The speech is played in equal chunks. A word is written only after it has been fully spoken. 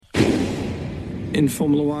in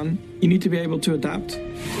Formula One. You need to be able to adapt.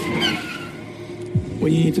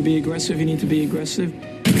 When you need to be aggressive, you need to be aggressive.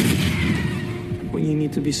 When you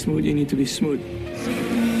need to be smooth, you need to be smooth.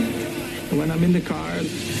 And when I'm in the car,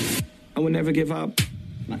 I will never give up.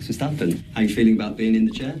 Max Verstappen, how are you feeling about being in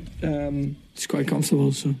the chair? It's quite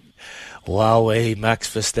comfortable, so... Wowee,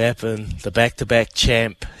 Max Verstappen, the back-to-back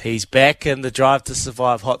champ. He's back in the Drive to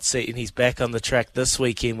Survive hot seat, and he's back on the track this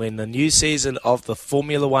weekend when the new season of the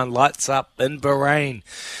Formula One lights up in Bahrain.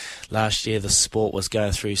 Last year, the sport was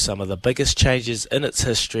going through some of the biggest changes in its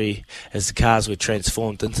history as the cars were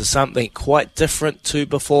transformed into something quite different to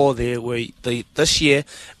before. This year,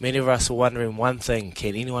 many of us were wondering one thing: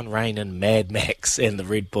 can anyone rein in Mad Max and the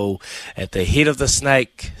Red Bull at the head of the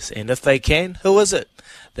snake? And if they can, who is it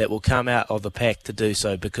that will come out of the pack to do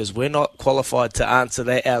so? Because we're not qualified to answer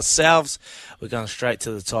that ourselves. We're going straight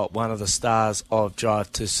to the top. One of the stars of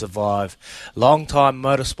Drive to Survive, long-time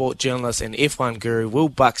motorsport journalist and F1 guru, Will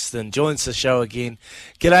Buxton, joins the show again.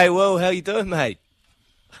 G'day, Will. How you doing, mate?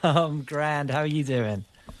 I'm grand. How are you doing?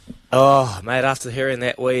 Oh, mate, after hearing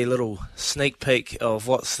that wee little sneak peek of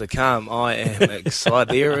what's to come, I am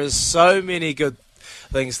excited. There is so many good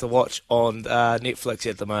things to watch on Netflix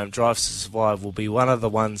at the moment. Drive to Survive will be one of the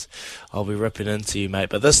ones I'll be ripping into you, mate.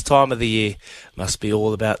 But this time of the year must be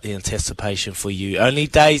all about the anticipation for you. Only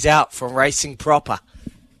days out from racing proper.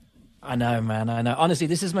 I know, man. I know. Honestly,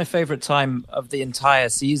 this is my favorite time of the entire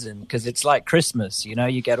season because it's like Christmas. You know,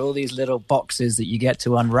 you get all these little boxes that you get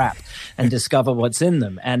to unwrap and discover what's in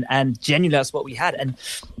them. And genuinely, that's what we had. And,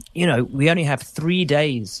 you know, we only have 3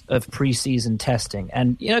 days of preseason testing.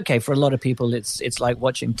 And, you know, okay, for a lot of people, it's like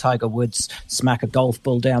watching Tiger Woods smack a golf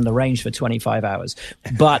ball down the range for 25 hours.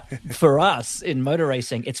 But for us in motor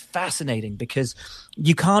racing, it's fascinating because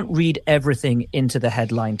you can't read everything into the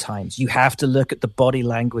headline times. You have to look at the body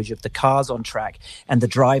language of the cars on track and the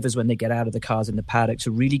drivers when they get out of the cars in the paddock to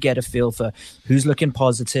really get a feel for who's looking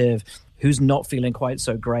positive, who's not feeling quite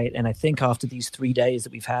so great. And I think after these 3 days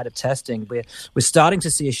that we've had of testing, we're starting to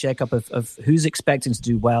see a shakeup of who's expecting to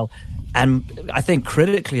do well. And I think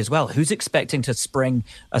critically as well, who's expecting to spring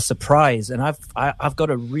a surprise. And I've got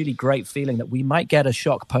a really great feeling that we might get a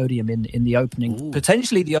shock podium in the opening,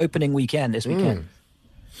 potentially the opening weekend this weekend.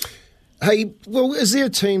 Hey, well, is there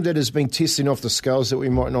a team that has been testing off the scales that we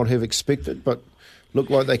might not have expected, but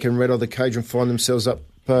look like they can rattle the cage and find themselves up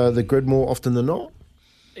the grid more often than not?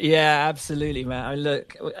 Yeah, absolutely, man. I mean,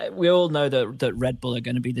 look, we all know that Red Bull are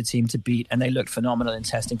going to be the team to beat, and they looked phenomenal in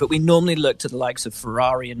testing. But we normally look to the likes of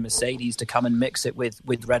Ferrari and Mercedes to come and mix it with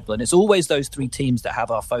Red Bull. And it's always those three teams that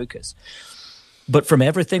have our focus. But from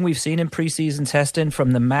everything we've seen in preseason testing,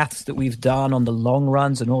 from the maths that we've done on the long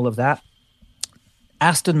runs and all of that,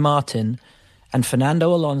 Aston Martin and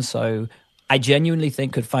Fernando Alonso, I genuinely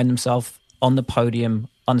think could find themselves on the podium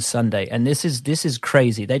on Sunday. And this is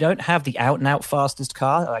crazy. They don't have the out-and-out fastest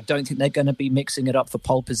car. I don't think they're going to be mixing it up for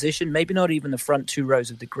pole position, maybe not even the front 2 rows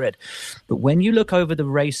of the grid. But when you look over the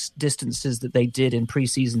race distances that they did in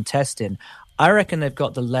preseason testing, I reckon they've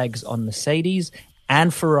got the legs on Mercedes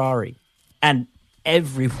and Ferrari. And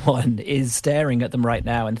everyone is staring at them right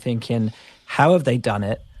now and thinking, how have they done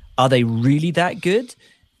it? Are they really that good?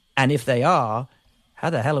 And if they are,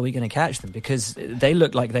 how the hell are we going to catch them? Because they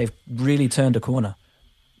look like they've really turned a corner.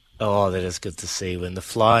 Oh, that is good to see when the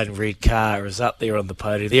flying red car is up there on the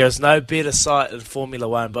podium. There is no better sight in Formula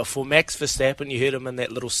One. But for Max Verstappen, you heard him in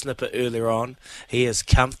that little snippet earlier on, he is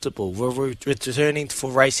comfortable. Will returning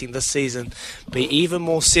for racing this season be even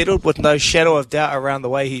more settled with no shadow of doubt around the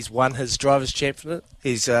way he's won his driver's championship?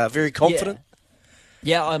 He's very confident.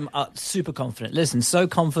 Yeah, I'm super confident. Listen, so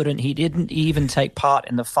confident he didn't even take part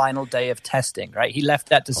in the final day of testing, right? He left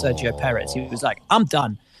that to Sergio Perez. He was like, I'm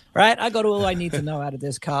done, right? I got all I need to know out of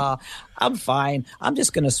this car. I'm fine. I'm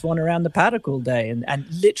just going to swan around the paddock all day and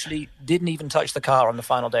literally didn't even touch the car on the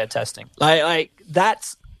final day of testing. Like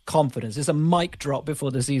that's confidence. It's a mic drop before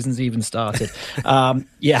the season's even started.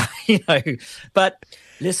 Yeah, you know. But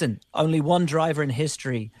listen, only one driver in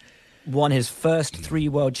history won his first 3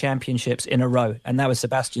 world championships in a row, and that was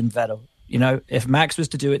Sebastian Vettel. You know, if Max was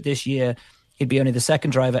to do it this year, he'd be only the second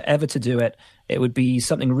driver ever to do it. It would be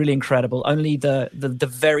something really incredible. Only the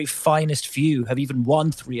very finest few have even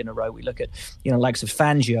won 3 in a row. We look at, you know, likes of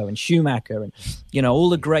Fangio and Schumacher and, you know, all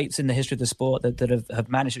the greats in the history of the sport that have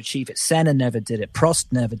managed to achieve it. Senna never did it. Prost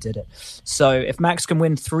never did it. So if Max can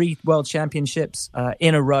win 3 world championships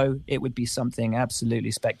in a row, it would be something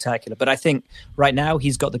absolutely spectacular. But I think right now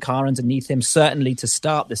he's got the car underneath him, certainly to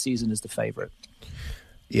start the season as the favourite.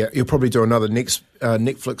 Yeah, you'll probably do another next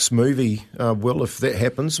Netflix movie, Will, if that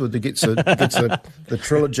happens, with the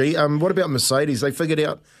trilogy. What about Mercedes? They figured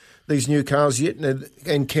out these new cars yet,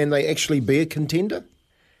 and can they actually be a contender?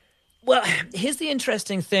 Well, here's the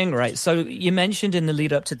interesting thing, right? So you mentioned in the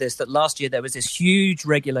lead up to this that last year there was this huge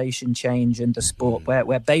regulation change in the sport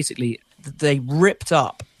where basically they ripped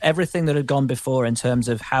up everything that had gone before in terms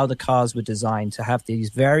of how the cars were designed to have these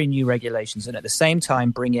very new regulations and at the same time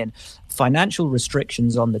bring in financial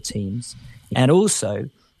restrictions on the teams and also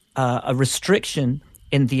a restriction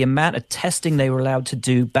in the amount of testing they were allowed to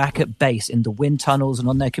do back at base in the wind tunnels and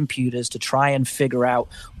on their computers to try and figure out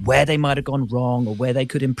where they might have gone wrong or where they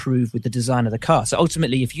could improve with the design of the car. So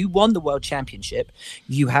ultimately, if you won the World Championship,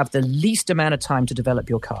 you have the least amount of time to develop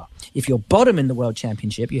your car. If you're bottom in the World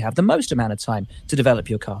Championship, you have the most amount of time to develop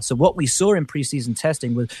your car. So what we saw in preseason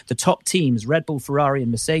testing with the top teams, Red Bull, Ferrari,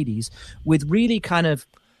 and Mercedes, with really kind of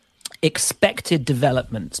expected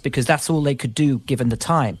developments because that's all they could do given the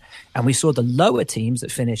time. And we saw the lower teams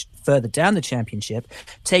that finished further down the championship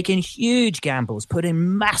taking huge gambles,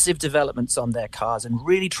 putting massive developments on their cars and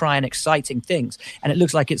really trying exciting things. And it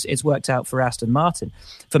looks like it's worked out for Aston Martin.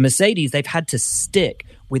 For Mercedes, they've had to stick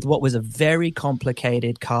with what was a very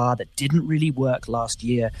complicated car that didn't really work last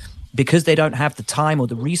year because they don't have the time or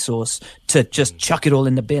the resource to just chuck it all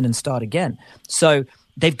in the bin and start again. So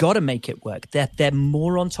they've got to make it work. They're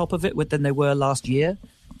more on top of it than they were last year.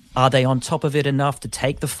 Are they on top of it enough to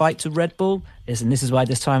take the fight to Red Bull? And this is why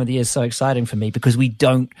this time of the year is so exciting for me, because we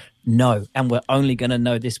don't know. And we're only going to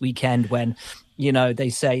know this weekend when, they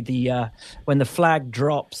say when the flag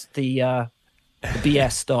drops, the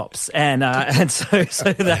BS stops. And so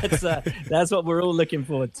that's what we're all looking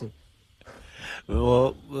forward to.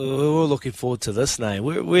 Well, we're all looking forward to this name.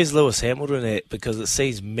 Where's Lewis Hamilton at? Because it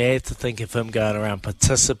seems mad to think of him going around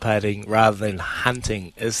participating rather than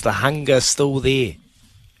hunting. Is the hunger still there?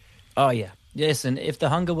 Oh, yeah. Yes, and if the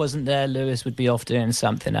hunger wasn't there, Lewis would be off doing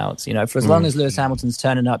something else. For as long as Lewis Hamilton's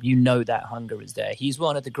turning up, that hunger is there. He's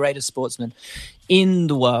one of the greatest sportsmen in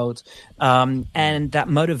the world. And that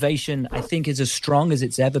motivation, I think, is as strong as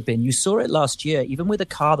it's ever been. You saw it last year, even with a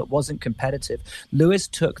car that wasn't competitive. Lewis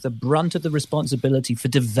took the brunt of the responsibility for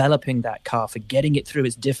developing that car, for getting it through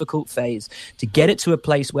its difficult phase, to get it to a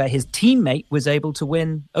place where his teammate was able to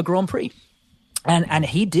win a Grand Prix. And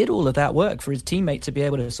he did all of that work for his teammate to be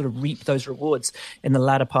able to sort of reap those rewards in the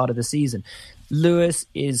latter part of the season. Lewis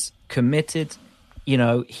is committed.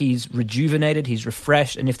 He's rejuvenated, he's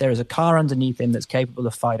refreshed. And if there is a car underneath him that's capable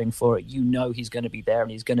of fighting for it, he's going to be there and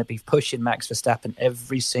he's going to be pushing Max Verstappen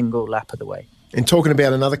every single lap of the way. And talking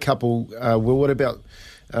about another couple, what about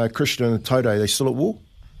Christian and Toto? Are they still at war?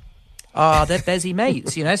 Oh, they're busy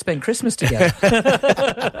mates, spend Christmas together.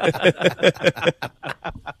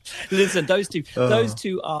 Listen, those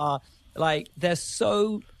two are they're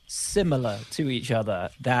so similar to each other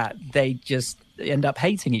that they just end up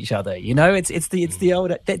hating each other. It's the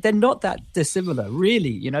old. They're not that dissimilar,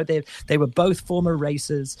 really. They were both former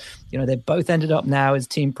racers. They've both ended up now as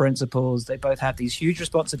team principals. They both have these huge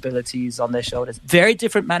responsibilities on their shoulders. Very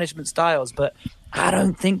different management styles, but I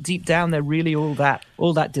don't think deep down they're really all that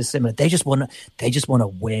dissimilar. They just want to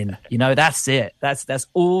win. That's it. That's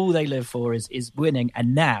all they live for is winning.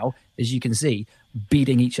 And now, as you can see,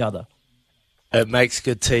 beating each other. It makes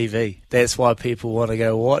good TV. That's why people want to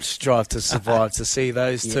go watch Drive to Survive, to see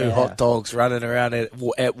those two hot dogs running around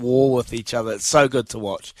at war with each other. It's so good to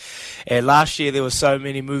watch. And last year there were so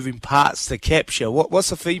many moving parts to capture.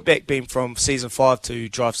 What's the feedback been from Season 5 to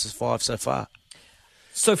Drive to Survive so far?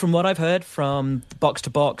 So from what I've heard from Box to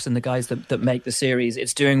Box and the guys that make the series,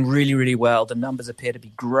 it's doing really, really well. The numbers appear to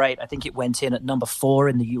be great. I think it went in at number 4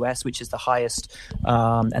 in the US, which is the highest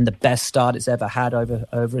and the best start it's ever had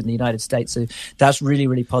over in the United States. So that's really,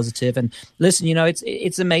 really positive. And listen,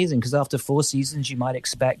 it's amazing because after 4 seasons, you might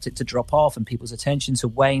expect it to drop off and people's attention to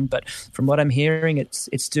wane. But from what I'm hearing,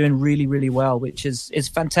 it's doing really, really well, which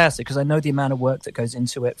is fantastic because I know the amount of work that goes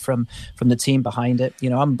into it from the team behind it.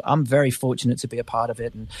 I'm very fortunate to be a part of it.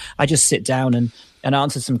 And I just sit down and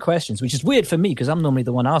answer some questions, which is weird for me because I'm normally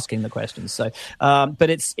the one asking the questions. So, but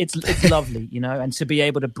it's lovely, and to be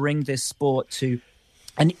able to bring this sport to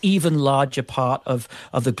an even larger part of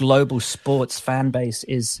the global sports fan base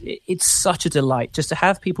it's such a delight just to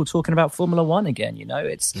have people talking about Formula One again.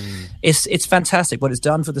 It's fantastic what it's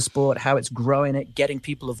done for the sport, how it's growing it, getting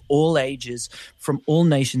people of all ages from all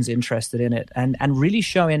nations interested in it, and really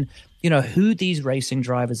showing who these racing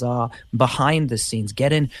drivers are behind the scenes,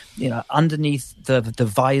 getting, underneath the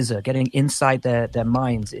visor, getting inside their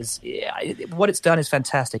minds what it's done is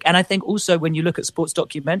fantastic. And I think also when you look at sports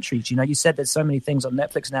documentaries, you said there's so many things on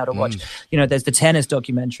Netflix now to watch. There's the tennis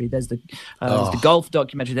documentary, there's the golf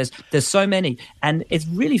documentary, there's so many. And it's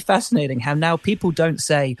really fascinating how now people don't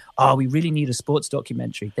say, we really need a sports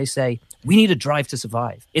documentary. They say, we need a Drive to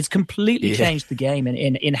Survive. It's completely changed the game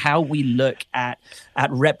in how we look at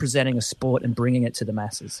representing a sport and bringing it to the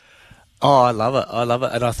masses. Oh, I love it.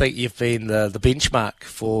 And I think you've been the benchmark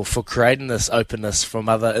for creating this openness from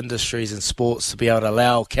other industries and sports to be able to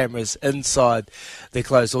allow cameras inside their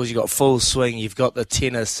closed doors. You've got full swing, you've got the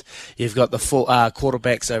tennis, you've got the full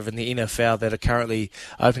quarterbacks over in the NFL that are currently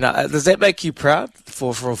open up. Does that make you proud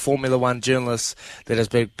for a Formula One journalist that has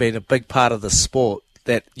been a big part of the sport,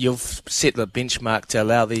 that you've set the benchmark to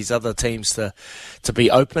allow these other teams to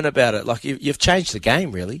be open about it? Like, you've changed the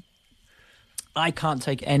game, really. I can't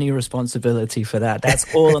take any responsibility for that.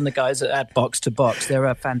 That's all on the guys at Box to Box. They're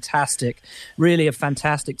really a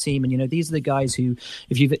fantastic team. And, these are the guys who,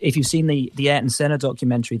 if you've seen the Ayrton Senna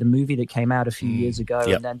documentary, the movie that came out a few years ago,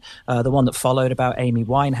 and then the one that followed about Amy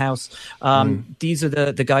Winehouse, these are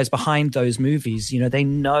the guys behind those movies. They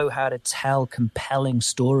know how to tell compelling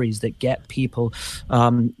stories that get people,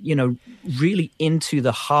 really into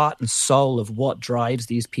the heart and soul of what drives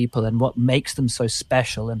these people and what makes them so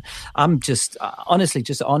special. And I'm honestly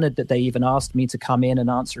just honored that they even asked me to come in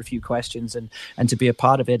and answer a few questions and to be a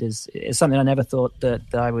part of it is something I never thought that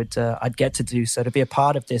I'd get to do. So to be a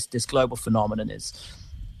part of this global phenomenon is,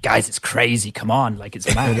 guys, it's crazy. Come on,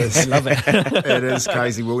 it's mad. I love it. It is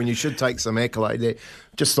crazy. Well, and you should take some accolade there.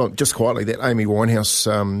 Just quietly, that Amy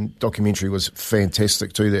Winehouse documentary was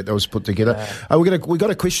fantastic too. That was put together. We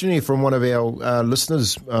got a question here from one of our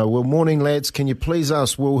listeners. Well, morning lads. Can you please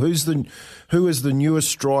ask Will who is the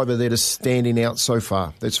newest driver that is standing out so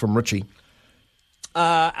far? That's from Richie.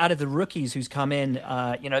 Out of the rookies who's come in,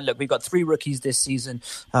 look, we've got 3 rookies this season.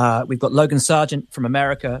 We've got Logan Sargent from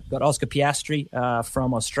America, we've got Oscar Piastri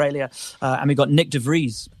from Australia, and we've got Nick De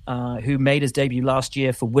Vries, who made his debut last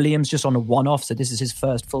year for Williams just on a one-off, so this is his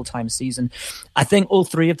first full-time season. I think all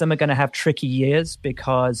 3 of them are going to have tricky years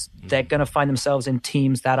because they're going to find themselves in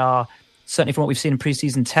teams that are, certainly from what we've seen in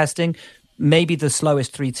preseason testing, maybe the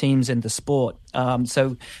slowest 3 teams in the sport.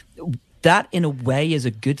 So that, in a way, is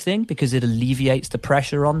a good thing because it alleviates the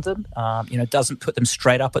pressure on them. Doesn't put them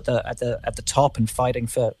straight up at the top and fighting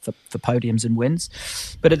for podiums and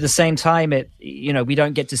wins. But at the same time, we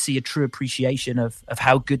don't get to see a true appreciation of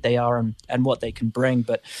how good they are and what they can bring.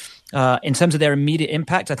 But in terms of their immediate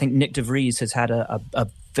impact, I think Nick De Vries has had a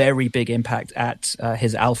very big impact at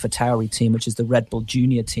his AlphaTauri team, which is the Red Bull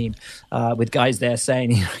Junior team, with guys there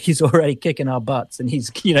saying he's already kicking our butts and he's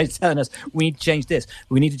telling us we need to change this,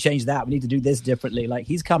 we need to change that, we need to do this differently. Like,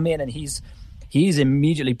 he's come in and he's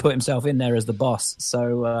immediately put himself in there as the boss.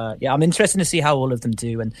 So I'm interested to see how all of them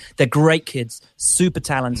do, and they're great kids, super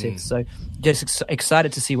talented. So just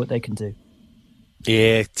excited to see what they can do.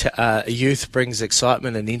 Yeah, youth brings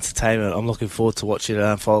excitement and entertainment. I'm looking forward to watching it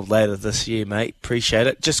unfold later this year, mate. Appreciate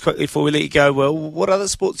it. Just quickly before we let you go, Will, what other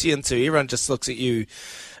sports are you into? Everyone just looks at you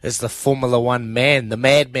as the Formula One man, the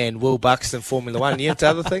madman, Will Buxton, Formula One. Are you into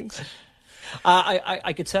other things?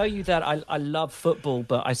 I could tell you that I love football,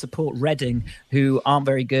 but I support Reading, who aren't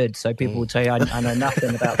very good. So people will tell you I know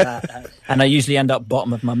nothing about that, and I usually end up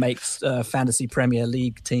bottom of my mates' fantasy Premier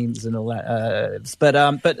League teams and all that. But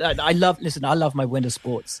I love my winter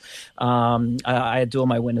sports. I adore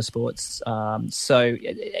my winter sports. So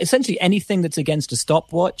essentially anything that's against a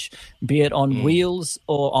stopwatch, be it on wheels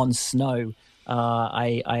or on snow.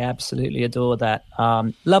 I absolutely adore that.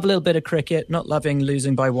 Love a little bit of cricket, not loving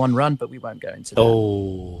losing by 1 run, but we won't go into that.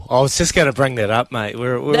 Oh, I was just going to bring that up, mate.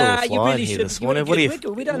 We're all flying here this morning. We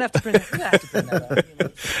don't have to bring that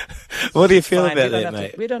up. What do you feel about that,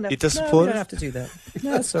 mate? We don't have to do that.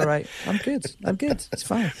 No, it's all right. I'm good. It's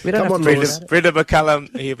fine. We don't have to do that. Brendan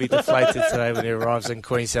McCullum, he'll be deflated today when he arrives in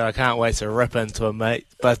Queenstown. I can't wait to rip into him, mate.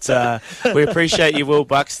 But we appreciate you, Will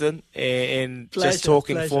Buxton, and just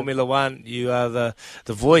talking Formula One. You are the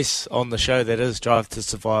voice on the show that is Drive to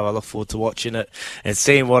Survive. I look forward to watching it and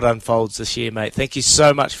seeing what unfolds this year, mate. Thank you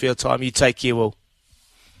so much for your time. You take care, Will.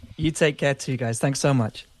 You take care too, guys. Thanks so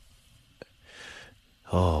much.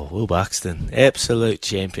 Oh, Will Buxton, absolute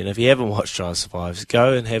champion. If you haven't watched Drive to Survive,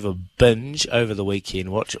 go and have a binge over the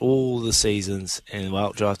weekend. Watch all the seasons and,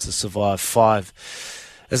 Drive to Survive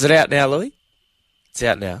 5. Is it out now, Louis? It's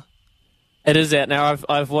out now. It is out now.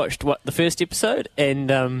 I've watched the first episode, and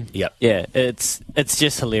yeah, it's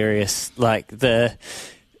just hilarious. Like the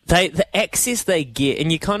the access they get,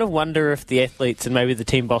 and you kind of wonder if the athletes and maybe the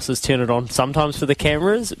team bosses turn it on sometimes for the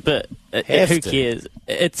cameras, but who cares?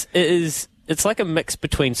 It's like a mix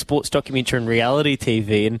between sports documentary and reality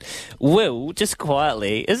TV. And Will, just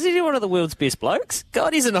quietly, isn't he one of the world's best blokes?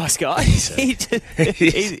 God, he's a nice guy.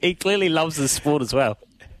 He clearly loves the sport as well.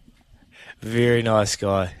 Very nice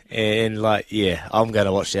guy. And, I'm going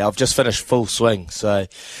to watch that. I've just finished Full Swing. So,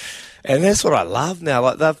 and that's what I love now.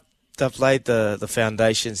 Like, they've laid the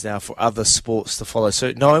foundations now for other sports to follow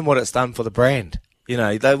suit, knowing what it's done for the brand. You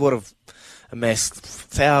know, they would have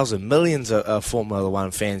amassed millions of Formula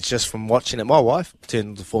One fans just from watching it. My wife turned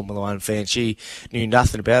into a Formula One fan. She knew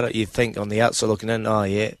nothing about it. You'd think on the outside looking in, oh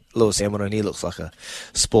yeah, Lewis Hamilton, he looks like a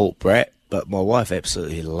sport brat. But my wife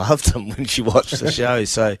absolutely loved him when she watched the show.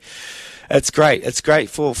 So it's great. It's great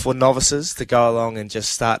for novices to go along and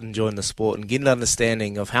just start enjoying the sport and get an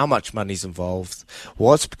understanding of how much money's involved,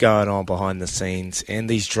 what's going on behind the scenes, and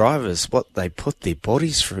these drivers, what they put their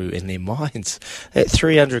bodies through in their minds. That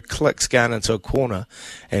 300 clicks going into a corner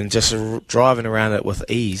and just driving around it with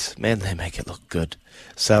ease, man, they make it look good.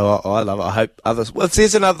 So I love it. I hope others... Well, if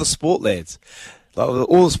there's another sport, lads, like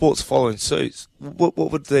all the sports following suits, what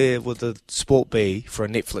would the sport be for a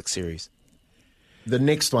Netflix series? The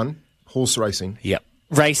next one... Horse racing. Yep.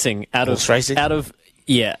 Racing. Horse racing?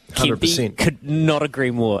 Yeah. 100%. Could not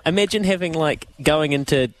agree more. Imagine having, going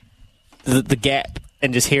into the gap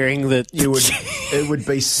and just hearing the... It would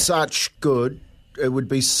be such good... It would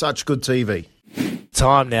be such good TV.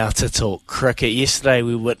 Time now to talk cricket. Yesterday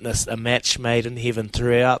we witnessed a match made in heaven.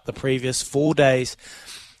 Throughout the previous 4 days,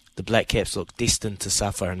 the Black Caps looked destined to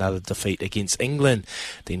suffer another defeat against England.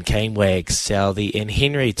 Then came Wags, Southey and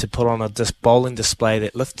Henry to put on a bowling display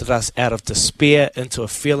that lifted us out of despair into a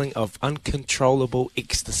feeling of uncontrollable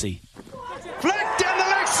ecstasy. Flick down the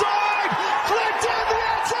left side! Flick down the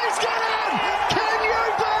outside! He's got in! Can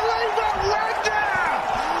you believe it? Wagner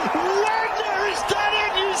has done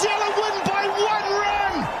it! New Zealand win by 1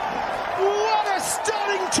 run! What a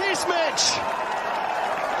stunning test match!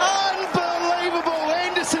 Unbelievable!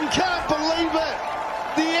 Anderson can't believe it!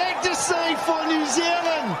 The ecstasy for New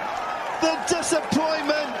Zealand! The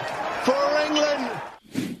disappointment for England!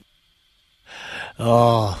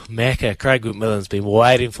 Oh, Macca, Craig McMillan's been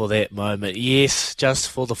waiting for that moment. Yes,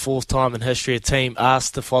 just for the 4th time in history, a team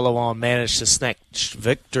asked to follow on managed to snatch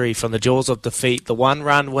victory from the jaws of defeat. The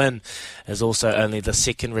 1-run win is also only the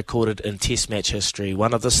 2nd recorded in Test match history.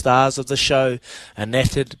 One of the stars of the show, a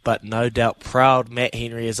nattered but no doubt proud Matt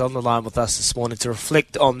Henry, is on the line with us this morning to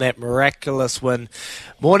reflect on that miraculous win.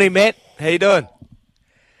 Morning, Matt. How you doing?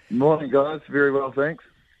 Morning, guys. Very well, thanks.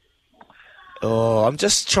 Oh, I'm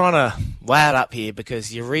just trying to weigh it up here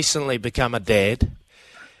because you recently become a dad,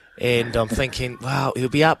 and I'm thinking, wow, he'll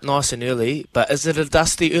be up nice and early, but is it a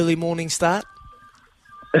dusty early morning start?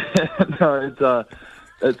 No,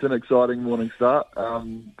 it's an exciting morning start.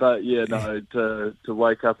 But yeah, no, to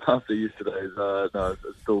wake up after yesterday's, no,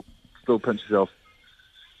 it's still pinch yourself.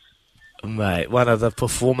 Mate, one of the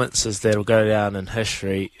performances that'll go down in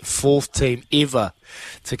history. 4th team ever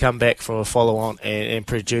to come back from a follow-on and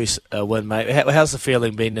produce a win, mate. How's the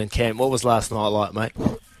feeling been in camp? What was last night like, mate?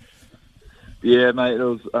 Yeah, mate, it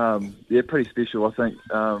was pretty special. I think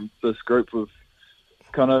this group was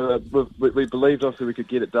kind of we believed obviously we could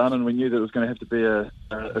get it done, and we knew that it was going to have to be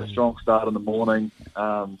a strong start in the morning,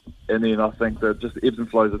 and then I think that just the ebbs and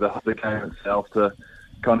flows of the game itself to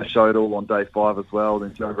kind of showed all on day 5 as well.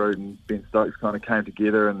 Then Joe Root and Ben Stokes kind of came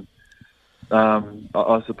together, and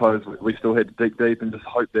I suppose we still had to dig deep and just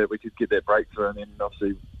hope that we could get that breakthrough. And then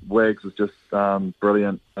obviously Wags was just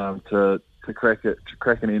brilliant to crack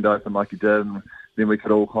an end open like he did, and then we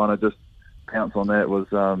could all kind of just pounce on that.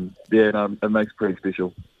 It makes it pretty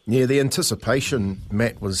special. Yeah, the anticipation,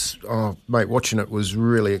 Matt, was, watching it was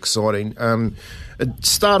really exciting. It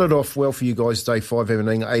started off well for you guys, day 5,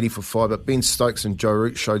 having 80 for 5, but Ben Stokes and Joe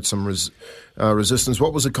Root showed some resistance.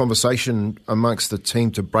 What was the conversation amongst the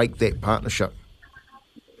team to break that partnership?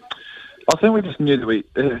 I think we just knew that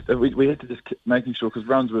we had to just keep making sure, because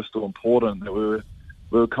runs were still important, that we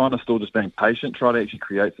were kind of still just being patient, trying to actually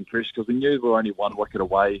create some pressure, because we knew we were only 1 wicket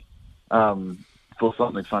away for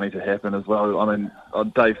something funny to happen as well. I mean,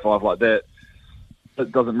 on day 5 like that,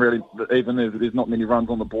 it doesn't really, even if there's not many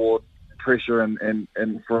runs on the board, pressure and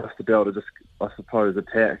for us to be able to just, I suppose,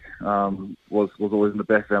 attack was always in the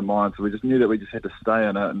back of our mind. So we just knew that we just had to stay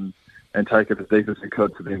in it and take it as deep as we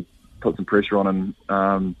could to then put some pressure on. And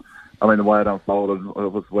I mean, the way it unfolded,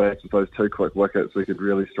 it was Wags with those 2 quick wickets, we could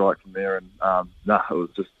really strike from there. And it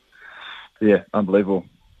was just, unbelievable.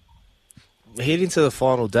 heading to the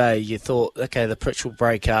final day, you thought, okay, the pitch will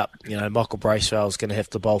break up. Michael Bracewell's going to have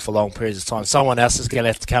to bowl for long periods of time. Someone else is going to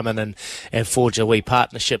have to come in and forge a wee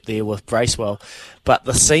partnership there with Bracewell. But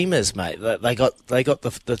the seamers, mate, they got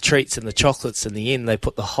the treats and the chocolates in the end. They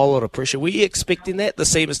put the whole lot of pressure. Were you expecting that, the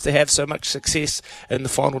seamers to have so much success in the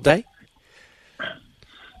final day?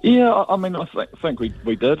 Yeah, I mean, I think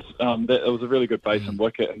we did. It was a really good basin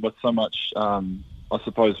wicket, and with so much, I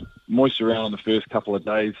suppose, moisture around in the first couple of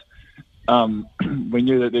days, we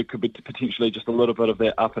knew that there could be potentially just a little bit of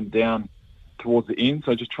that up and down towards the end.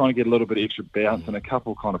 So just trying to get a little bit extra bounce, and a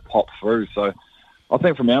couple kind of popped through. So I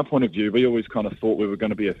think from our point of view, we always kind of thought we were going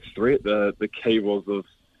to be a threat. The key was of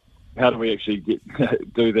how do we actually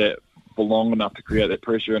do that for long enough to create that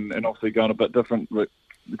pressure, and obviously going a bit different. We've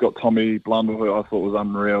got Tommy Blundell, who I thought was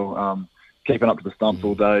unreal, keeping up to the stumps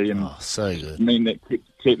all day, and so good. I mean that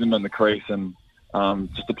kept them in the crease and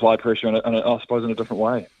just apply pressure I suppose in a different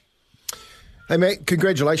way. Hey, Matt,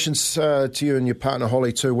 congratulations to you and your partner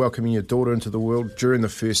Holly too, welcoming your daughter into the world during the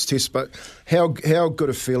first test. But how good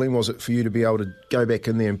a feeling was it for you to be able to go back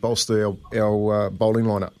in there and bolster our bowling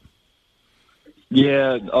lineup?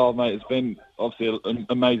 Yeah, mate, it's been obviously an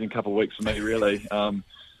amazing couple of weeks for me, really.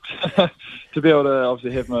 To be able to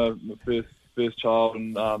obviously have my first child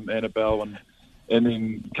and Annabelle and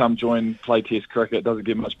then come play Test cricket, it doesn't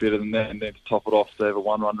get much better than that. And then to top it off, to have a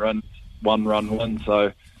one run win.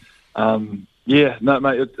 So. Yeah, no,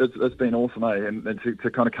 mate, it's been awesome, eh? And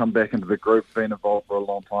to kind of come back into the group, been involved for a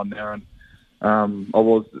long time now, and I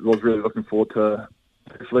was really looking forward to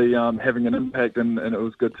actually having an impact, and it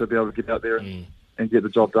was good to be able to get out there and get the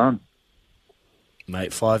job done.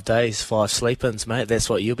 Mate, 5 days, 5 sleep-ins, mate. That's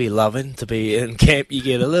what you'll be loving, to be in camp. You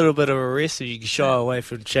get a little bit of a rest, so you can shy away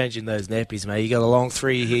from changing those nappies, mate. You got a long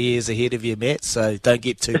 3 years ahead of you, Matt, so don't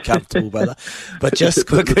get too comfortable, brother. But just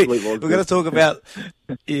quickly, we're going to talk about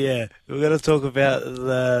the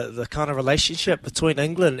kind of relationship between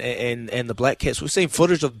England and the Black Caps. We've seen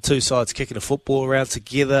footage of the two sides kicking a football around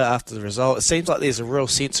together after the result. It seems like there's a real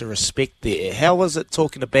sense of respect there. How was it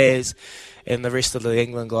talking to Baz and the rest of the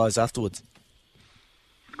England guys afterwards?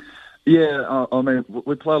 Yeah, I mean,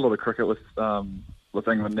 we play a lot of cricket with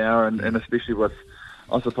England now, and especially with,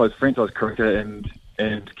 I suppose, franchise cricket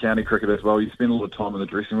and county cricket as well. You spend a lot of time in the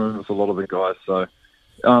dressing room with a lot of the guys. So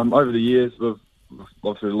over the years, we've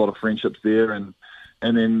obviously a lot of friendships there, and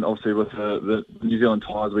then obviously with the New Zealand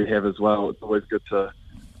ties we have as well, it's always good to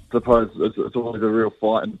suppose it's always a real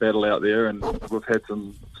fight and battle out there, and we've had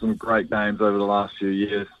some great games over the last few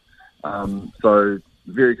years. So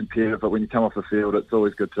very competitive, but when you come off the field, it's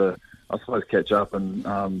always good to, I suppose, catch up and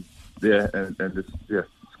it's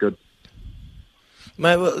good.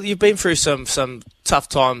 Mate, well, you've been through some tough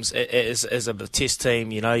times as a test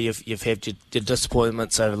team. You've had your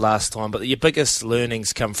disappointments over last time, but your biggest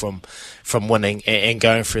learnings come from winning and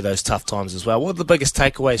going through those tough times as well. What are the biggest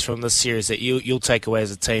takeaways from this series that you'll take away as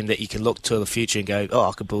a team that you can look to the future and go,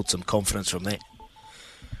 I could build some confidence from that?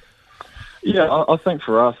 Yeah, I think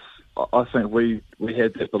for us, I think we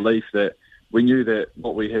had that belief that we knew that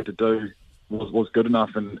what we had to do was good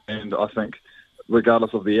enough, and I think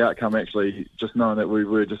regardless of the outcome, actually just knowing that we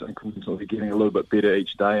were just incrementally getting a little bit better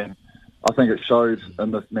each day, and I think it showed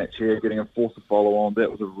in this match here, getting a force to follow on.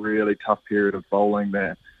 That was a really tough period of bowling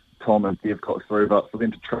that Tom and Dev got through, but for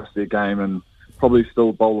them to trust their game and probably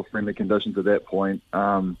still bowl with friendly conditions at that point,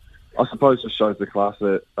 I suppose just shows the class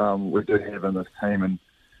that we do have in this team, and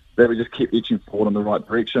that we just keep edging forward in the right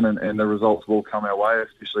direction, and the results will come our way,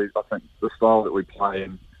 especially, I think, the style that we play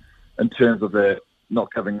in terms of that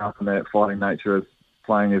not giving up and that fighting nature as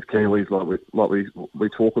playing as Kiwis like we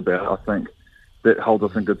talk about. I think that holds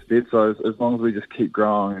us in good stead. So as long as we just keep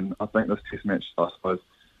growing, and I think this test match, I suppose,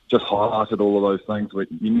 just highlighted all of those things.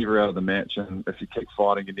 You're never out of the match, and if you keep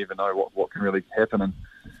fighting, you never know what can really happen. And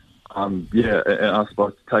and I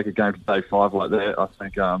suppose to take a game to day 5 like that, I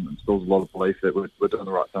think instills a lot of belief that we're doing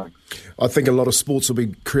the right thing. I think a lot of sports will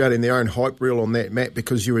be creating their own hype reel on that, Matt,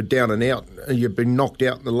 because you were down and out. You've been knocked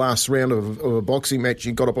out in the last round of a boxing match.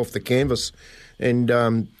 You got up off the canvas and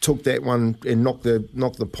took that one and knocked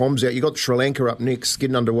the Poms out. You got Sri Lanka up next,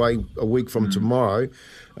 getting underway a week from tomorrow.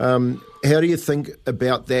 How do you think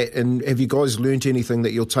about that? And have you guys learnt anything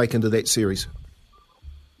that you'll take into that series?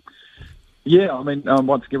 Yeah, I mean,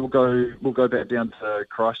 once again, we'll go back down to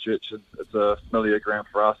Christchurch. It's a familiar ground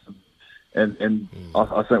for us, and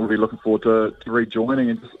I think we'll be looking forward to rejoining.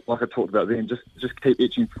 And just like I talked about then, just keep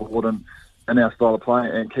etching forward in our style of play,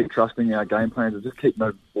 and keep trusting our game plans, and just keep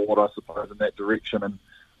moving forward, I suppose, in that direction. And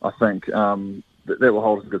I think that will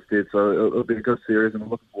hold us in good stead. So it'll be a good series, and we're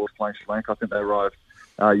looking forward to playing Sri Lanka. I think they arrived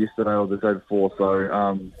yesterday or the day before.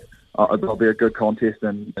 So it'll be a good contest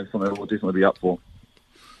and something we'll definitely be up for.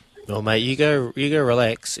 Well, mate, you go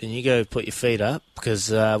relax and you go put your feet up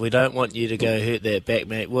because we don't want you to go hurt that back,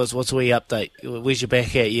 mate. What's we update? Where's your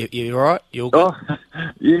back at? You all right? You all good? Oh,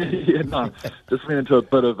 yeah, no. Just went into a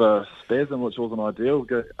bit of a spasm, which wasn't ideal.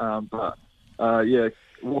 But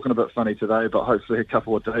walking a bit funny today, but hopefully a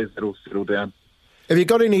couple of days it'll settle down. Have you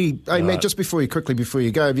got any, Matt, just before you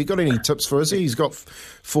go, have you got any tips for Izzy? He's got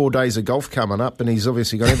 4 days of golf coming up and he's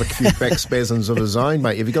obviously going to have a few back spasms of his own,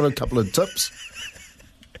 mate. Have you got a couple of tips?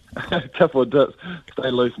 A couple of tips.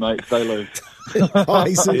 Stay loose, mate. Stay loose.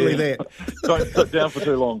 Easily that. Don't sit down for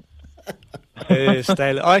too long. I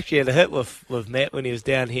actually had a hit with Matt when he was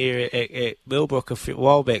down here at Millbrook a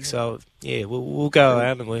while back, so yeah, we'll go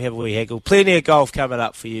around and we'll have a wee haggle. Plenty of golf coming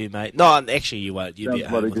up for you, mate. No, actually you won't. You'll be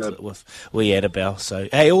at home with wee Annabelle. So,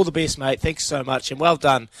 hey, all the best, mate. Thanks so much, and well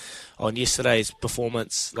done on yesterday's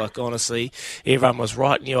performance. Like, honestly, everyone was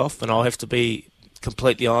writing you off, and I'll have to be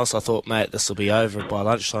completely honest, I thought, mate, this will be over by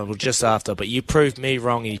lunchtime or just after, but you proved me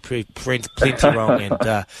wrong and you proved plenty wrong,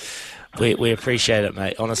 and we appreciate it,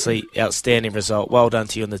 mate. Honestly, outstanding result. Well done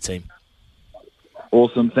to you and the team.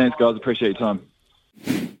 Awesome. Thanks, guys. Appreciate your time.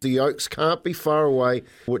 The Oaks can't be far away,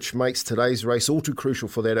 which makes today's race all too crucial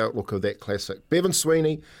for that outlook of that classic. Bevan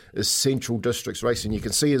Sweeney is Central Districts Racing. You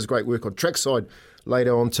can see his great work on trackside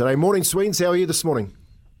later on today. Morning, Sweens. How are you this morning?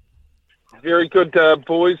 Very good,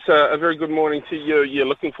 boys. A very good morning to you. Yeah,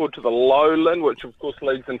 looking forward to the Lowland, which of course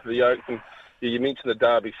leads into the Oaks. And you mentioned the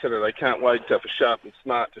Derby Saturday. Can't wait for Sharp and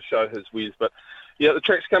Smart to show his wares. But yeah, the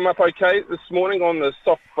track's come up okay this morning on the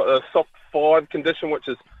soft 5 condition, which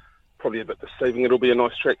is probably a bit deceiving. It'll be a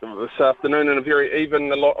nice track this afternoon and a very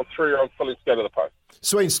even. A lot of 3-year-old fillies go to the post.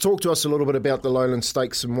 Sweens, talk to us a little bit about the Lowland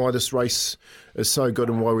Stakes and why this race is so good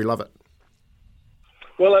and why we love it.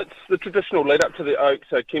 Well, it's the traditional lead-up to the Oaks.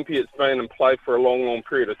 Kempe, it's been in play for a long, long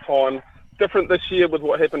period of time. Different this year with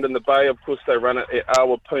what happened in the Bay. Of course, they run it at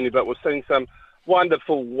Awapuni, but we've seen some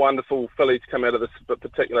wonderful, wonderful fillies come out of this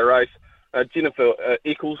particular race. Jennifer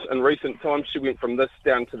Eccles, in recent times, she went from this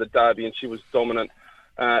down to the Derby, and she was dominant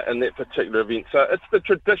in that particular event. So it's the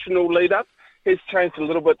traditional lead-up. Has changed a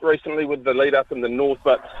little bit recently with the lead-up in the north,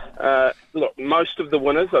 but look, most of the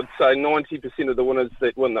winners, I'd say 90% of the winners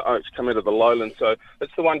that win the Oaks come out of the Lowland, so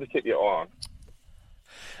it's the one to keep your eye on.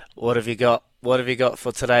 What have you got? What have you got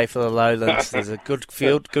for today for the Lowlands? There's a good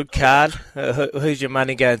field, good card. Who's your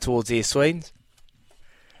money going towards here, Sweens?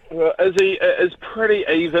 Well, Izzy is pretty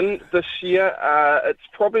even this year. It's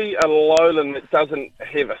probably a Lowland that doesn't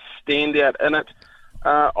have a standout in it.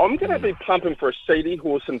 I'm going to be pumping for a seedy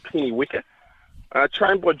horse in Penny Wicker.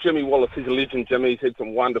 Trained by Jimmy Wallace. He's a legend, Jimmy. He's had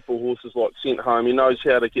some wonderful horses like Sent Home. He knows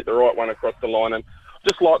how to get the right one across the line. And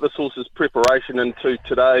just like this horse's preparation into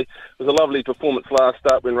today, it was a lovely performance last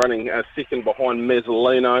up when running second behind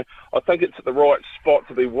Mazzolino. I think it's at the right spot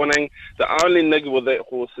to be winning. The only niggle with that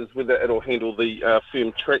horse is whether it'll handle the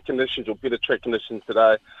firm track conditions or better track conditions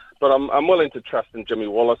today. But I'm willing to trust in Jimmy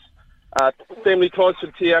Wallace. Family Ties for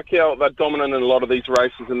Tiakau, they're dominant in a lot of these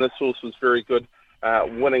races, and this horse was very good.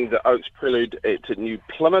 Winning the Oaks Prelude at New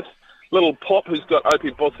Plymouth. Little Pop, who's got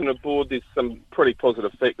Opie Boston aboard, there's some pretty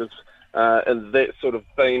positive factors in that sort of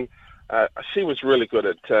theme. She was really good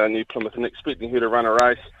at New Plymouth and expecting her to run a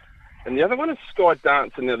race. And the other one is Sky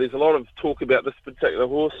Dancer. Now, there's a lot of talk about this particular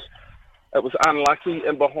horse. It was unlucky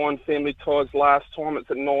in behind Family Ties last time.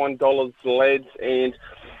 It's at $9, lads, and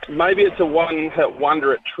maybe it's a one-hit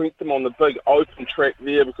wonder at Trentham on the big open track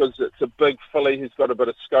there because it's a big filly who's got a bit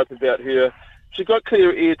of scope about her. She got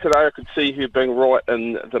clear air today. I could see her being right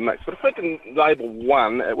in the mix. But if I can label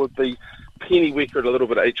one, it would be Penny Wicker at a little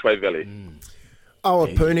bit of Each Way Valley.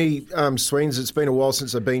 Awapuni, Sweens, it's been a while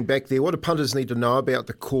since I've been back there. What do punters need to know about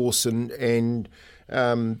the course and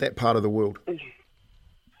that part of the world?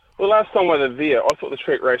 Well, last time we were there, I thought the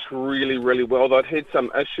track raced really, really well. They'd had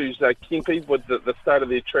some issues, Kempe, with the state of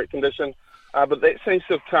their track condition, but that seems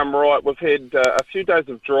to have come right. We've had a few days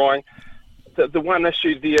of drying. The one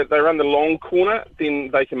issue there, they run the long corner, then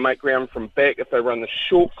they can make ground from back. If they run the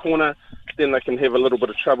short corner, then they can have a little bit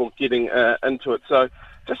of trouble getting into it. So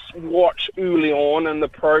just watch early on in the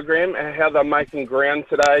program how they're making ground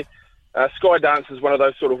today. Sky Dance is one of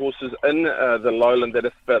those sort of horses in the Lowland that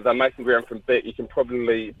if they're making ground from back, you can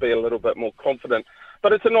probably be a little bit more confident.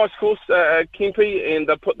 But it's a nice course, Kempe, and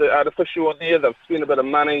they've put the artificial on there. They've spent a bit of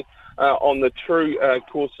money on the true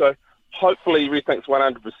course. So hopefully everything's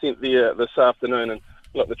 100% there this afternoon. And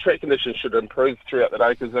look, the track conditions should improve throughout the day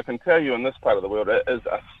because I can tell you in this part of the world it is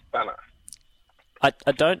a stunner.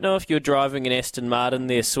 I don't know if you're driving an Aston Martin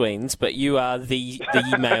there, Sweens, but you are the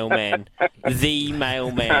mailman. The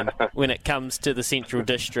mailman when it comes to the Central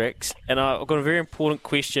Districts. And I've got a very important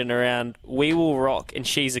question around We Will Rock and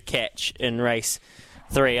She's a Catch in race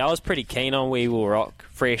 3. I was pretty keen on We Will Rock,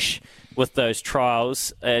 fresh with those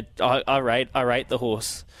trials. I rate the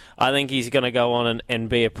horse. I think he's going to go on and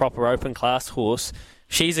be a proper open class horse.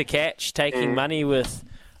 She's a Catch, taking money with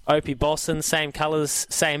Opie Bosson, same colours,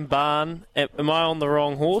 same barn. Am I on the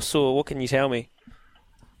wrong horse, or what can you tell me?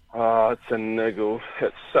 Oh, it's a niggle.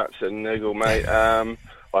 It's such a niggle, mate.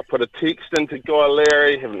 I put a text into Guy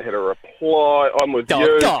Larry, haven't had a reply. I'm with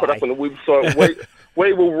you. Guy. Put up on the website.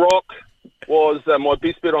 We Will Rock was my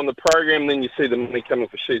best bet on the program. Then you see the money coming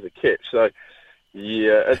for She's a Catch. So,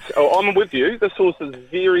 yeah, I'm with you. This horse is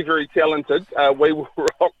very, very talented. We Will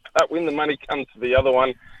Rock. But when the money comes to the other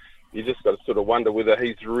one, you just got to sort of wonder whether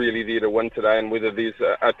he's really there to win today and whether there's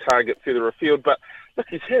a target further afield. But look,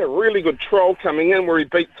 he's had a really good trial coming in where he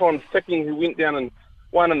beat Tom Sicking, who went down and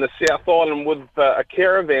won in the South Island with a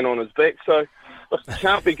caravan on his back. So, look, he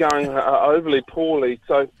can't be going overly poorly.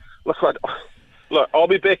 So, look, I'll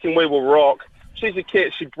be backing We Will Rock. She's a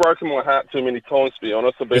Catch. She's broken my heart too many times, to be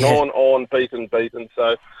honest. I've been on, beaten.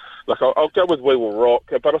 So, look, I'll go with We Will Rock.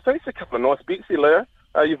 But I think it's a couple of nice bets here, Leo.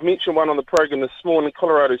 You've mentioned one on the program this morning,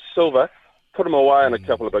 Colorado Silver. Put him away in a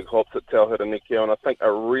couple of big hops at Tauhara Nekio, and I think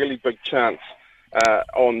a really big chance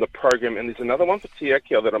on the program. And there's another one for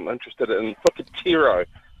Tiakio that I'm interested in, Whakatiro,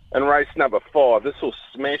 in race number 5. This will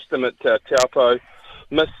smash them at Taupo.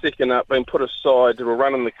 Missed second up, been put aside. We'll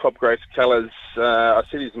run in the Cobgrace colours. I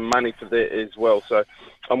see there's money for that as well. So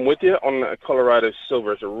I'm with you on Colorado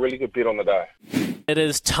Silver. It's a really good bet on the day. It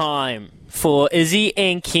is time for Izzy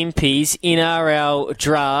and Kempy's NRL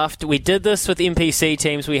draft. We did this with NPC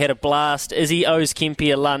teams. We had a blast. Izzy owes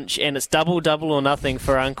Kempy a lunch, and it's double or nothing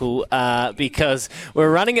for Uncle because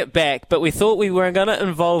we're running it back. But we thought we were going to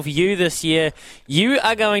involve you this year. You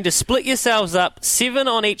are going to split yourselves up, 7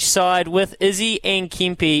 on each side with Izzy and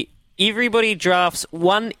Kempy. Everybody drafts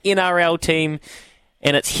one NRL team,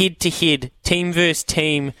 and it's head-to-head, team versus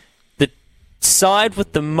team. Side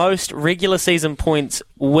with the most regular season points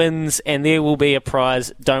wins, and there will be a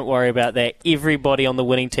prize. Don't worry about that. Everybody on the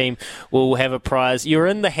winning team will have a prize. You're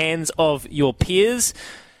in the hands of your peers,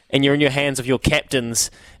 and you're in your hands of your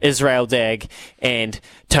captains, Israel Dagg and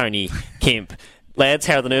Tony Kemp. Lads,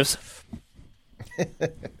 how are the nerves?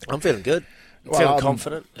 I'm feeling good. I'm feeling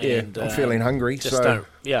confident. Yeah, and, I'm feeling hungry. Just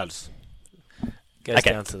goes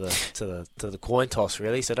down to the coin toss,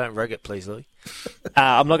 really. So don't rig it, please, Louis.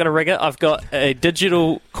 I'm not going to rig it. I've got a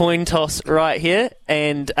digital coin toss right here,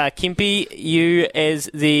 and Kempy, you as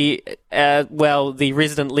the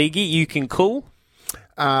resident leaguey, you can call.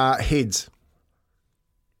 Heads.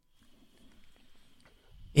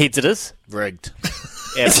 Heads it is. Rigged.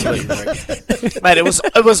 Absolutely rigged. Mate,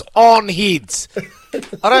 it was on heads.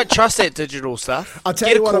 I don't trust that digital stuff. I'll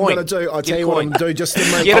tell you what I'm going to do. I'll tell you what I'm going to do just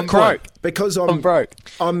to make Get a croak. Because I'm broke.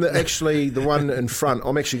 I'm actually the one in front.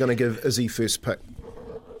 I'm actually going to give Izzy first pick.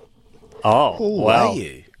 Oh, wow. Are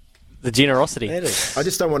you? The generosity. That is. I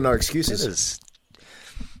just don't want no excuses. That is.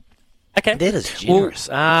 Okay. That is generous.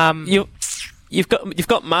 Well, You've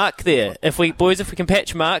got Mark there. If we can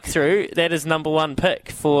patch Mark through, that is number 1 pick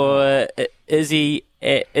for Izzy,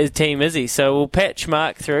 Team Izzy. So we'll patch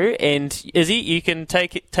Mark through, and Izzy, you can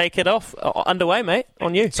take it off underway, mate.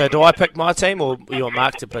 On you. So do I pick my team, or you want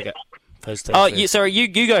Mark to pick it? Sorry, you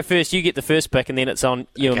go first. You get the first pick, and then it's on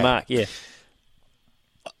you and Mark. Yeah.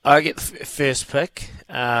 I get the first pick,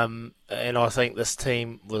 and I think this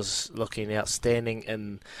team was looking outstanding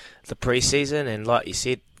in the pre-season, and like you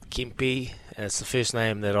said, Kempy, and it's the first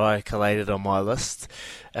name that I collated on my list.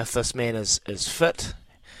 If this man is fit,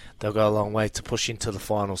 they'll go a long way to push into the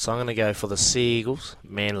final. So I'm going to go for the Sea Eagles,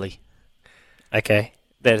 Manly. Okay,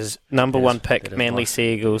 that is number 1 pick, Manly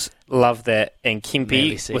Sea Eagles. Love that. And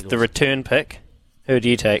Kempy with the return pick. Who do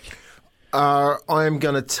you take? I am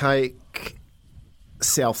going to take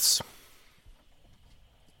Souths.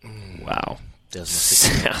 Wow.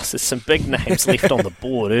 Souths. There's some big names left on the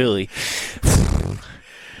board early.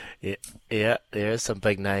 Yeah, there is some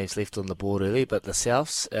big names left on the board early, but the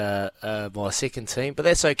Souths are my second team, but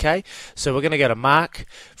that's okay. So we're going to go to Mark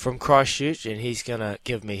from Christchurch, and he's going to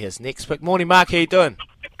give me his next pick. Morning, Mark. How you doing?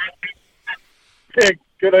 Yeah,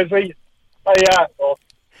 good, Izzy.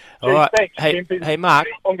 All right. Thanks, hey, Mark.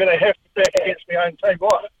 I'm going to have to back against my own team.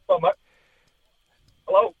 What?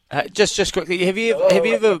 Hello? Just quickly, have you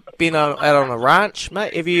ever been out on a ranch,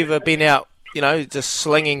 mate? Have you ever been out, just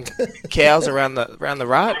slinging cows around the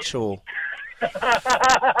ranch, or?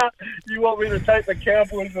 You want me to take the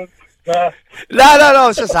Cowboys Nah. No, I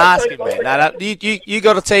was just asking, man. No, you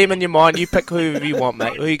got a team in your mind. You pick whoever you want,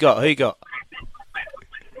 mate. Who you got? God,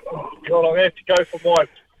 I'm going to have to go for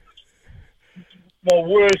my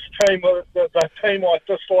worst team, the team I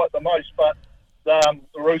dislike the most, but the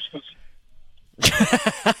Roosters.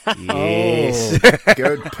 Yes.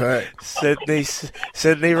 Good pick.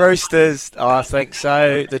 Sydney Roosters. Oh, I think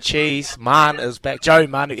so. The cheese. Man is back. Joe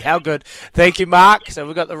Manu. How good. Thank you, Mark. So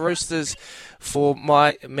we've got the Roosters for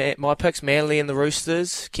my picks. Manly and the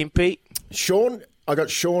Roosters. Kempe. Sean, I got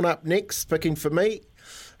Sean up next, picking for me.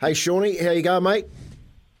 Hey, Shawnee, how you going, mate?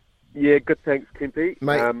 Yeah, good, thanks, Kempe.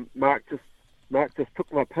 Mate. Mark just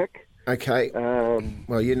took my pick. Okay.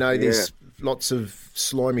 Well, there's lots of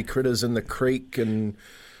slimy critters in the creek, and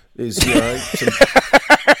there's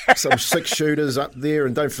some six-shooters up there,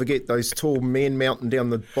 and don't forget those tall men mountain down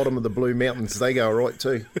the bottom of the Blue Mountains. They go all right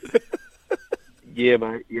too. Yeah,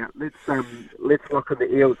 mate. Yeah, let's lock in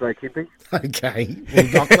the Eels, Kempe. Okay, we'll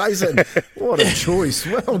knock those in. What a choice!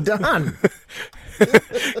 Well done.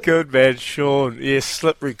 Good man, Sean. Yeah,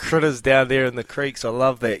 slippery critters down there in the creeks. I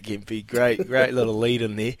love that, Gimpy. Great little lead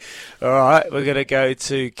in there. All right, we're going to go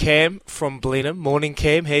to Cam from Blenheim. Morning,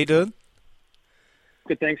 Cam. How you doing?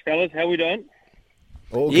 Good, thanks, fellas. How we doing?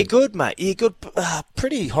 Yeah, good, mate. Yeah, good.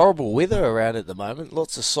 Pretty horrible weather around at the moment.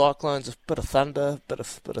 Lots of cyclones, a bit of thunder, bit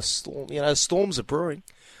of storm. Storms are brewing.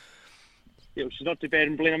 Yeah, which is not too bad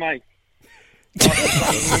in Blenheim, eh?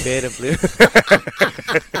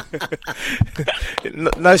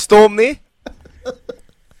 No storm there?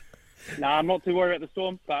 No, I'm not too worried about the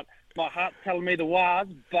storm, but my heart's telling me the was,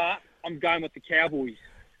 but I'm going with the Cowboys.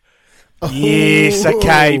 Yes,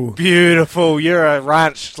 okay, beautiful. You're a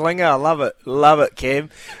ranch slinger. I love it, Cam.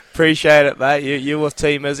 Appreciate it, mate. You're with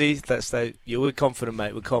Team Izzy. We're confident,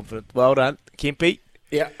 mate. We're confident. Well done, Kempe.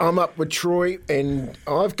 Yeah, I'm up with Troy, and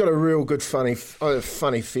I've got a real good funny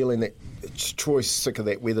feeling that Troy's sick of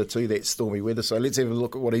that weather too, that stormy weather. So let's have a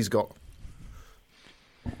look at what he's got.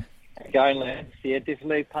 Going, lads. Yeah,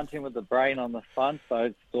 definitely punching with the brain on this one,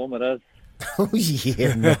 so storm it is. Oh,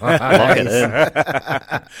 yeah, nice.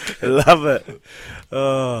 Love it.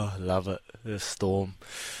 Oh, love it. The storm.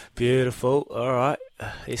 Beautiful. All right,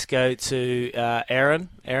 let's go to Aaron.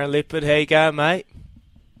 Aaron Leopard, how you going, mate?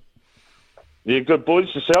 Yeah, good, boys.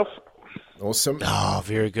 Yourself? Awesome. Oh,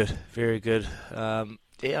 very good. Very good. Yeah,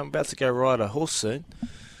 I'm about to go ride a horse soon. Have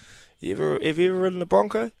you ever ridden a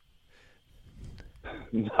Bronco?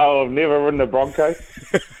 No, I've never ridden a Bronco.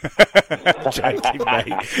 Joking,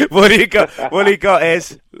 mate. What do you got,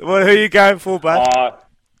 Az? Who are you going for, bud?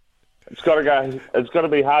 It's got to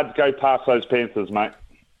be hard to go past those Panthers, mate.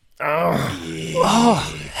 Oh, yeah.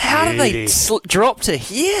 Oh, how do they drop to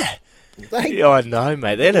here? I know,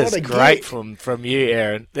 mate. That is great from you,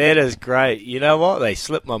 Aaron. That is great. You know what? They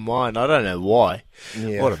slipped my mind. I don't know why.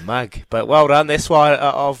 Yeah. What a mug. But well done. That's why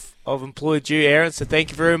I've employed you, Aaron. So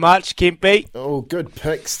thank you very much, Kempe. Oh, good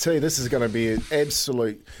picks too. This is going to be an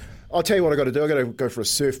absolute. I'll tell you what I got to do. I got to go for a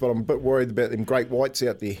surf, but I'm a bit worried about them great whites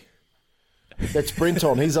out there. That's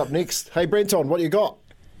Brenton. He's up next. Hey, Brenton, what you got?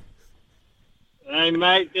 Hey,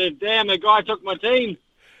 mate. Damn, the guy took my team.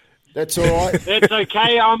 That's all right. That's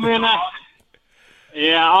okay. I'm gonna.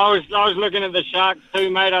 Yeah, I was looking at the Sharks too,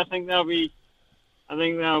 mate. I think they'll be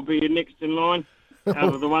next in line out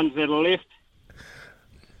of the ones that are left.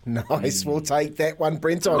 Nice. We'll take that one,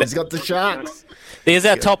 Brenton. He's got the Sharks. There's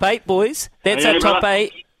our top 8, boys. That's our top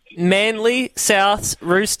 8. Manly, Souths,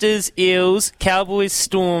 Roosters, Eels, Cowboys,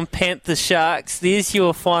 Storm, Panthers, Sharks. There's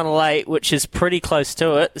your final 8, which is pretty close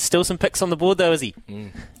to it. Still some picks on the board, though, is he?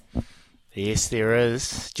 Yes, there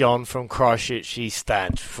is. John from Christchurch, he's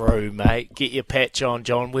starting through, mate. Get your patch on,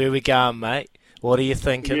 John. Where we going, mate? What are you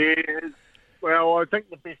thinking? Yeah, well, I think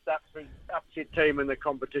the best upset team in the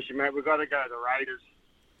competition, mate, we've got to go the Raiders.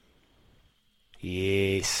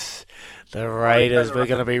 Yes, the Raiders. We're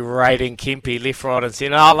going to be raiding Kempe left, right and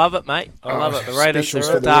centre. I love it, mate. I love it. The Raiders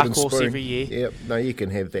are a dark horse every year. Yep, no, you can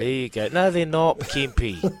have that. There you go. No, they're not,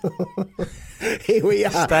 Kempe. Here we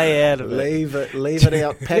are. Stay out of it. Leave it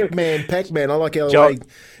out. Pac-Man. I like how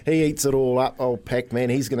he eats it all up. Oh, Pac-Man,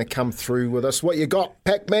 he's going to come through with us. What you got,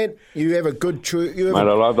 Pac-Man? You have a good Mate, I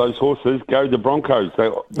love those horses. Go the Broncos.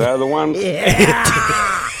 They're the ones.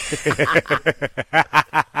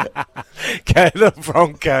 Go the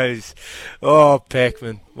Broncos. Oh,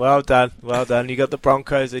 Pac-Man. Well done. You got the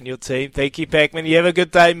Broncos in your team. Thank you, Pac-Man. You have a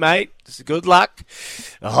good day, mate. Good luck.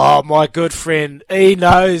 Oh, my good friend. He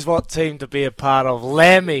knows what team to be a part of.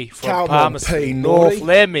 Lammy from Palmerston North.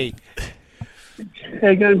 Lammy. How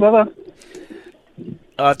you going, brother?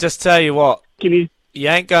 I'll just tell you what. You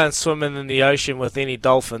ain't going swimming in the ocean with any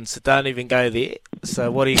dolphins, so don't even go there.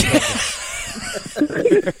 So what are you thinking?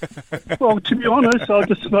 Well, to be honest,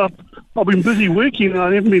 I've been busy working and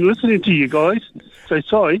I haven't been listening to you guys. So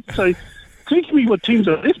sorry. So teach me what teams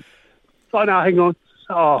are left. Oh, no, hang on.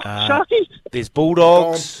 Oh, Sharkies? There's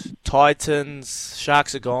Bulldogs, Titans,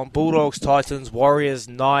 Sharks are gone. Bulldogs, Titans, Warriors,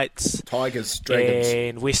 Knights, Tigers, Dragons.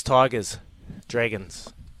 and West Tigers,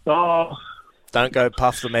 Dragons. Oh. Don't go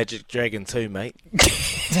puff the Magic Dragon too, mate.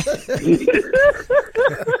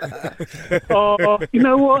 Oh, you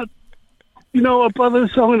know what? You know what,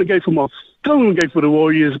 brothers? I'm going to go for the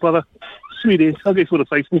Warriors, brother. Sweet I'll go for the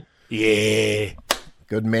faithful. Yeah.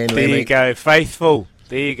 Good man, There Lemmy. you go, faithful.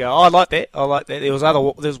 There you go. I like that. There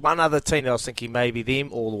was one other team that I was thinking maybe them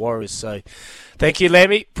or the Warriors. So, thank you,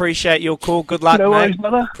 Lemmy. Appreciate your call. Good luck, No mate. worries,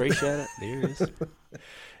 brother. Appreciate it. There it is.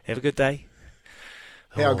 Have a good day.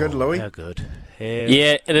 How good, Louis? How good.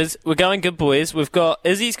 Yeah, it is. We're going good, boys.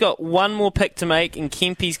 Izzy's got one more pick to make, and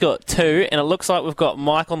Kempy's got two, and it looks like we've got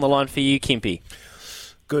Mike on the line for you, Kempy.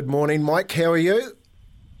 Good morning, Mike. How are you?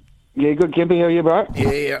 Yeah, good, Kempy. How are you, bro?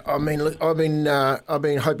 Yeah, I mean,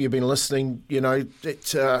 hope you've been listening. You know,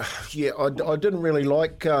 I didn't really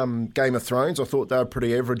like Game of Thrones. I thought they were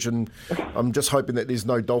pretty average, and I'm just hoping that there's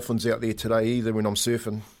no dolphins out there today either when I'm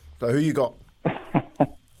surfing. So, who you got?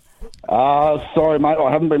 Sorry, mate.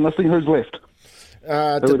 I haven't been listening. Who's left?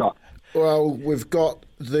 Who we got? Well, we've got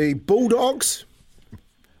the Bulldogs.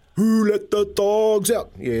 Who let the dogs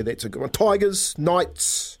out? Yeah, that's a good one. Tigers,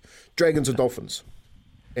 Knights, Dragons and Dolphins.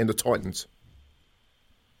 And the Titans.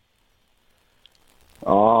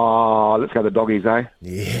 Oh, let's go the doggies, eh?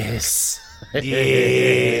 Yes.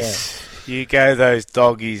 Yes. You go those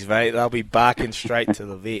doggies, mate. They'll be barking straight to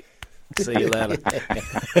the vet. See you later.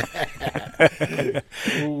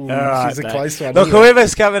 Ooh, All right, she's a mate. close one. Look, here.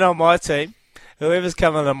 whoever's coming on my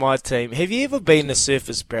team, have you ever been to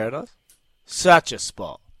Surfers Paradise? Such a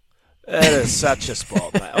spot. It is such a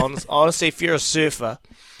spot, mate. Honestly, if you're a surfer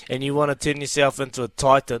and you want to turn yourself into a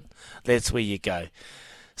titan, that's where you go.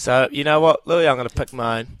 So, you know what, Louis, I'm going to pick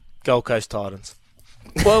my own Gold Coast Titans.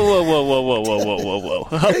 Whoa.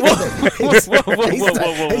 He's starting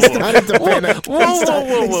to panic. He's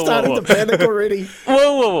starting to panic already.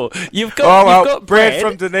 Whoa. You've got Brad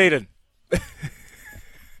from Dunedin.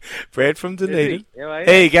 Brad from Dunedin. How are you?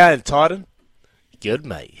 How you going, Titan? Good,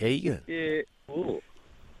 mate. How you going? Yeah. Ooh.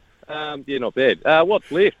 Yeah, not bad.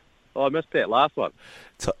 What's left? Oh, I missed that last one.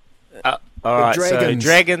 All right, so Dragons.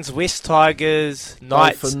 Dragons, West Tigers,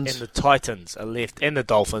 Knights, Dolphins. and the Titans are left, and the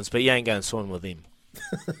Dolphins, but you ain't going swimming with them.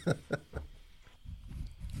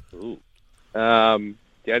 Ooh. The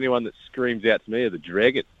only one that screams out to me are the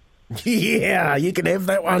Dragons. Yeah, you can have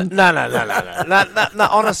that one. No.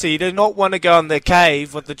 Honestly, you do not want to go in the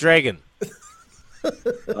cave with the dragon.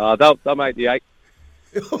 They'll make the 8.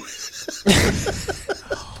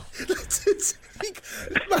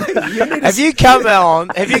 Have you come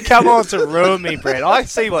on to ruin me, Brad? I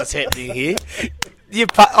see what's happening here.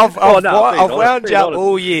 I've wound you up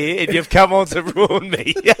all year, and you've come on to ruin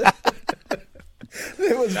me. That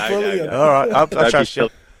was brilliant. All right, I trust you.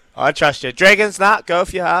 I trust you. Dragons, go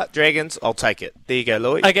with your heart. Dragons, I'll take it. There you go,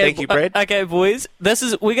 Louis. Okay, thank you, Brad. Okay, boys. We're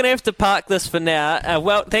going to have to park this for now.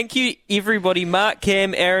 Well, thank you, everybody. Mark,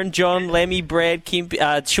 Cam, Aaron, John, Lammy, Brad, Kemp,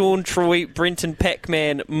 Sean, Troy, Brenton,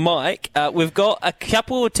 Pac-Man, Mike. We've got a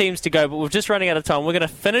couple of teams to go, but we're just running out of time. We're going to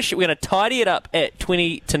finish. We're going to tidy it up at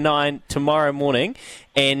 20 to 9 tomorrow morning.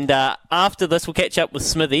 And after this, we'll catch up with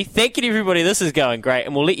Smithy. Thank you to everybody. This is going great.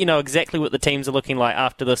 And we'll let you know exactly what the teams are looking like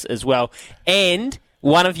after this as well. And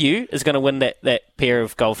one of you is going to win that pair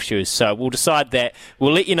of golf shoes. So we'll decide that.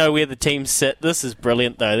 We'll let you know where the teams sit. This is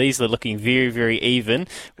brilliant, though. These are looking very, very even.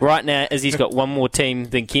 Right now, Izzy's got one more team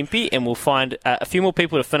than Kempy, and we'll find a few more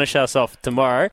people to finish us off tomorrow.